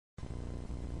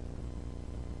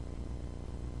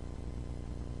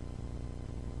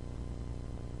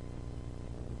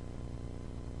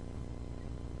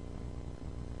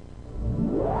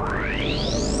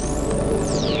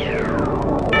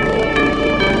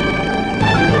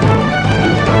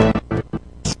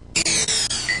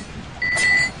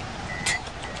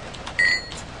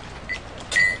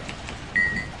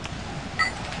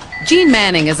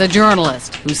Manning is a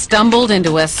journalist who stumbled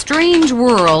into a strange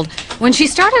world when she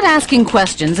started asking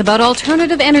questions about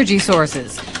alternative energy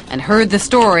sources and heard the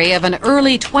story of an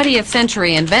early 20th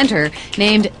century inventor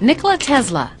named Nikola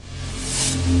Tesla.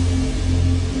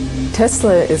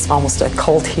 Tesla is almost a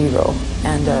cult hero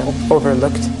and an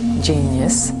overlooked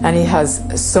genius, and he has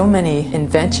so many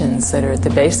inventions that are at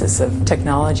the basis of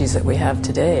technologies that we have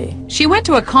today. She went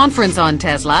to a conference on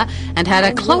Tesla and had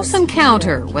a close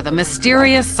encounter with a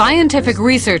mysterious scientific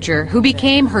researcher who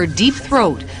became her deep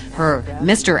throat, her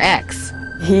Mr. X.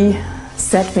 He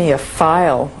sent me a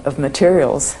file of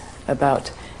materials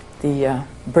about the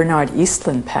Bernard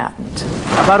Eastlund patent.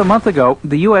 About a month ago,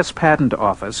 the U.S. Patent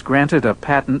Office granted a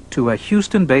patent to a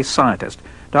Houston-based scientist,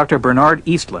 Dr. Bernard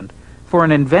Eastlund, for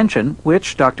an invention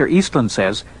which, Dr. Eastlund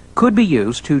says, could be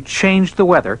used to change the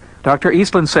weather. Dr.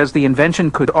 Eastlund says the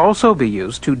invention could also be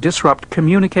used to disrupt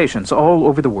communications all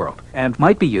over the world and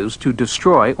might be used to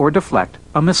destroy or deflect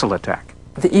a missile attack.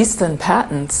 The Eastlund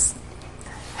patents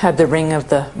had the ring of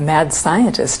the mad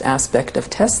scientist aspect of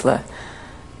Tesla.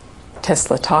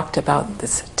 Tesla talked about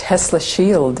this Tesla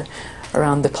shield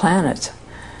around the planet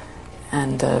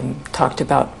and talked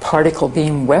about particle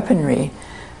beam weaponry,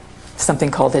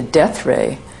 something called a death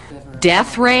ray.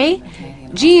 Death ray?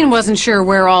 Jean wasn't sure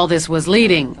where all this was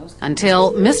leading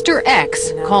until Mr.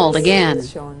 X called again.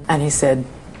 And he said,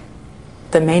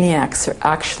 the maniacs are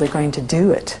actually going to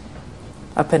do it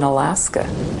up in Alaska.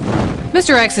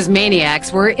 Mr. X's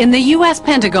maniacs were in the U.S.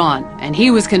 Pentagon, and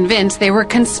he was convinced they were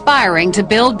conspiring to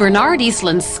build Bernard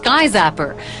Eastlund's sky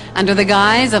zapper under the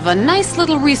guise of a nice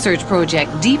little research project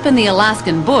deep in the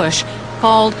Alaskan bush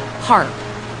called HAARP.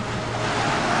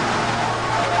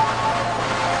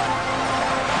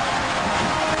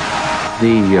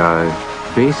 The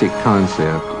basic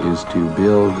concept is to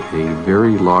build a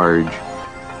very large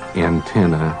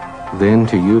antenna, then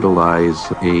to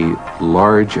utilize a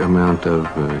large amount of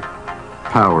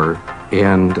power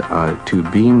and to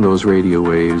beam those radio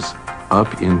waves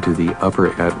up into the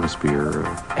upper atmosphere.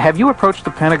 Have you approached the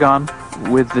Pentagon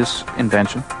with this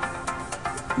invention?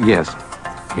 Yes,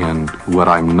 and what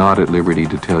I'm not at liberty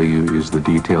to tell you is the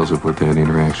details of what that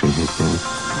interaction has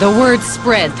been. The word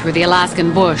spread through the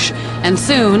Alaskan bush, and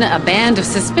soon a band of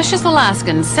suspicious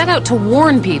Alaskans set out to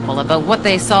warn people about what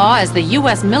they saw as the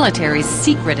U.S. military's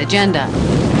secret agenda.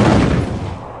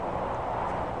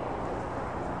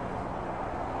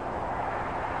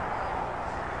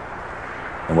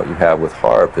 And what you have with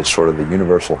HAARP is sort of the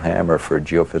universal hammer for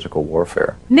geophysical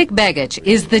warfare. Nick Begich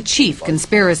is the chief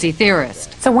conspiracy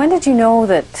theorist. So when did you know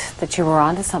that you were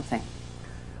onto something?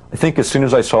 I think as soon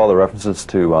as I saw the references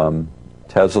to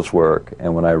Tesla's work,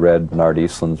 and when I read Bernard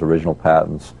Eastlund's original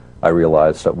patents, I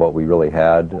realized that what we really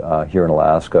had here in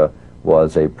Alaska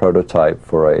was a prototype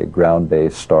for a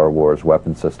ground-based Star Wars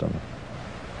weapon system.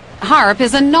 HAARP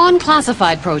is a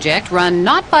non-classified project run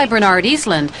not by Bernard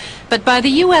Eastlund, but by the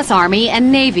U.S. Army and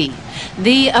Navy.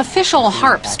 The official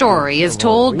HAARP story is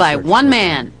told by one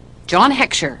man, John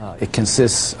Heckscher. It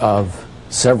consists of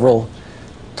several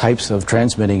types of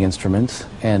transmitting instruments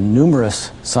and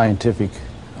numerous scientific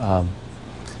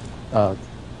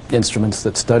instruments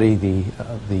that study the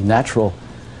natural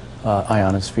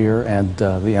ionosphere and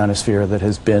the ionosphere that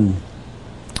has been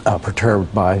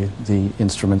perturbed by the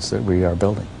instruments that we are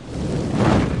building.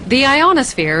 The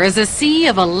ionosphere is a sea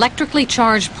of electrically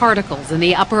charged particles in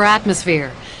the upper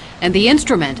atmosphere, and the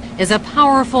instrument is a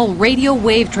powerful radio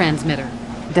wave transmitter.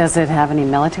 Does it have any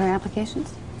military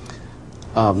applications?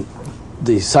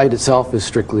 The site itself is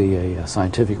strictly a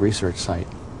scientific research site.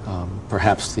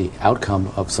 Perhaps the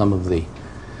outcome of some of the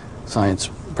science,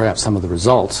 perhaps some of the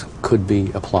results, could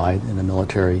be applied in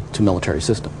to military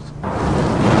systems.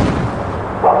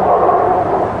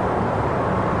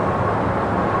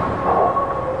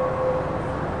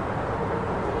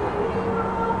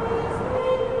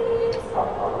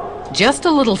 Just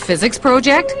a little physics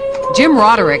project? Jim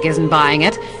Roderick isn't buying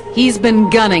it. He's been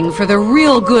gunning for the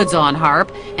real goods on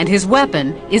HAARP, and his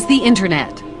weapon is the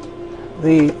internet.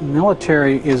 The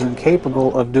military is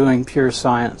incapable of doing pure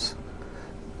science.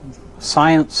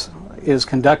 Science is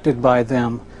conducted by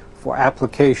them for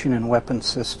application in weapon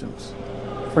systems,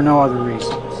 for no other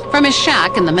reasons. From his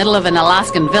shack in the middle of an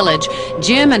Alaskan village,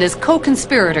 Jim and his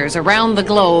co-conspirators around the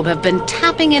globe have been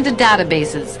tapping into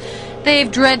databases.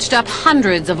 They've dredged up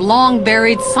hundreds of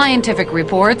long-buried scientific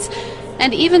reports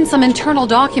and even some internal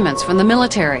documents from the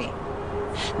military.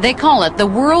 They call it the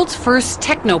world's first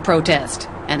techno-protest,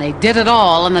 and they did it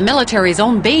all on the military's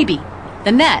own baby,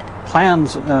 the net.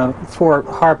 Plans for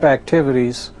HAARP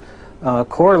activities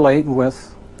correlate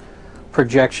with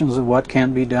projections of what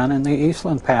can be done in the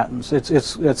Eastland patents.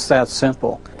 It's that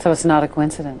simple. So it's not a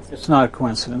coincidence? It's not a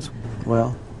coincidence.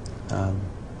 Well,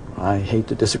 I hate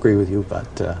to disagree with you, but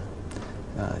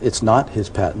it's not his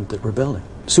patent that we're building.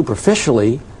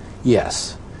 Superficially,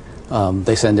 yes.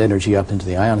 They send energy up into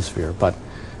the ionosphere, but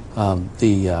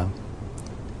the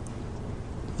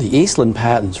Eastland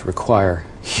patents require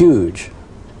huge,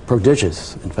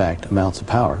 prodigious, in fact, amounts of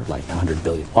power, like 100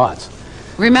 billion watts.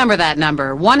 Remember that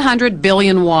number, 100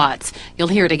 billion watts. You'll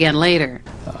hear it again later.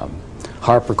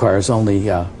 HAARP requires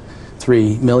only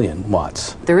 3 million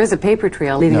watts. There is a paper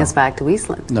trail leading us back to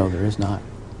Eastland. No, there is not.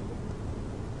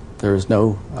 There is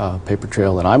no paper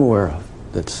trail that I'm aware of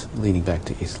that's leading back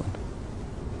to Eastland.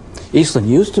 Eastland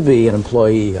used to be an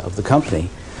employee of the company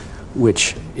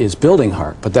which is building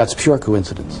HAARP, but that's pure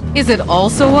coincidence. Is it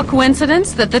also a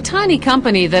coincidence that the tiny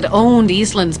company that owned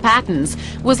Eastland's patents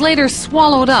was later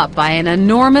swallowed up by an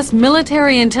enormous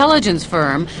military intelligence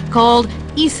firm called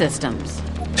E-Systems?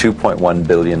 2.1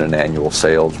 billion in annual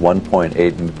sales,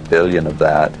 1.8 billion of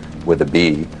that, with a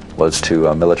B, was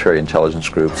to military intelligence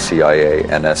groups, CIA,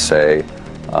 NSA,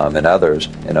 and others.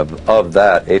 And of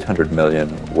that, 800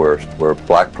 million were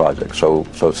black projects, so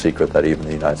secret that even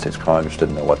the United States Congress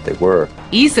didn't know what they were.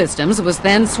 E-Systems was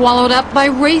then swallowed up by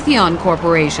Raytheon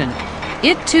Corporation.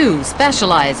 It too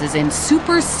specializes in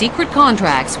super secret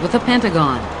contracts with the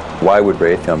Pentagon. Why would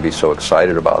Raytheon be so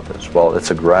excited about this? Well,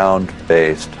 it's a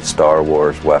ground-based Star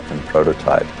Wars weapon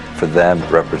prototype. For them,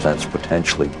 it represents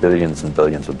potentially billions and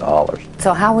billions of dollars.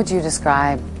 So how would you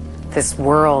describe this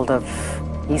world of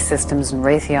E-Systems and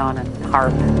Raytheon and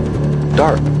HAARP?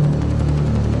 Dark.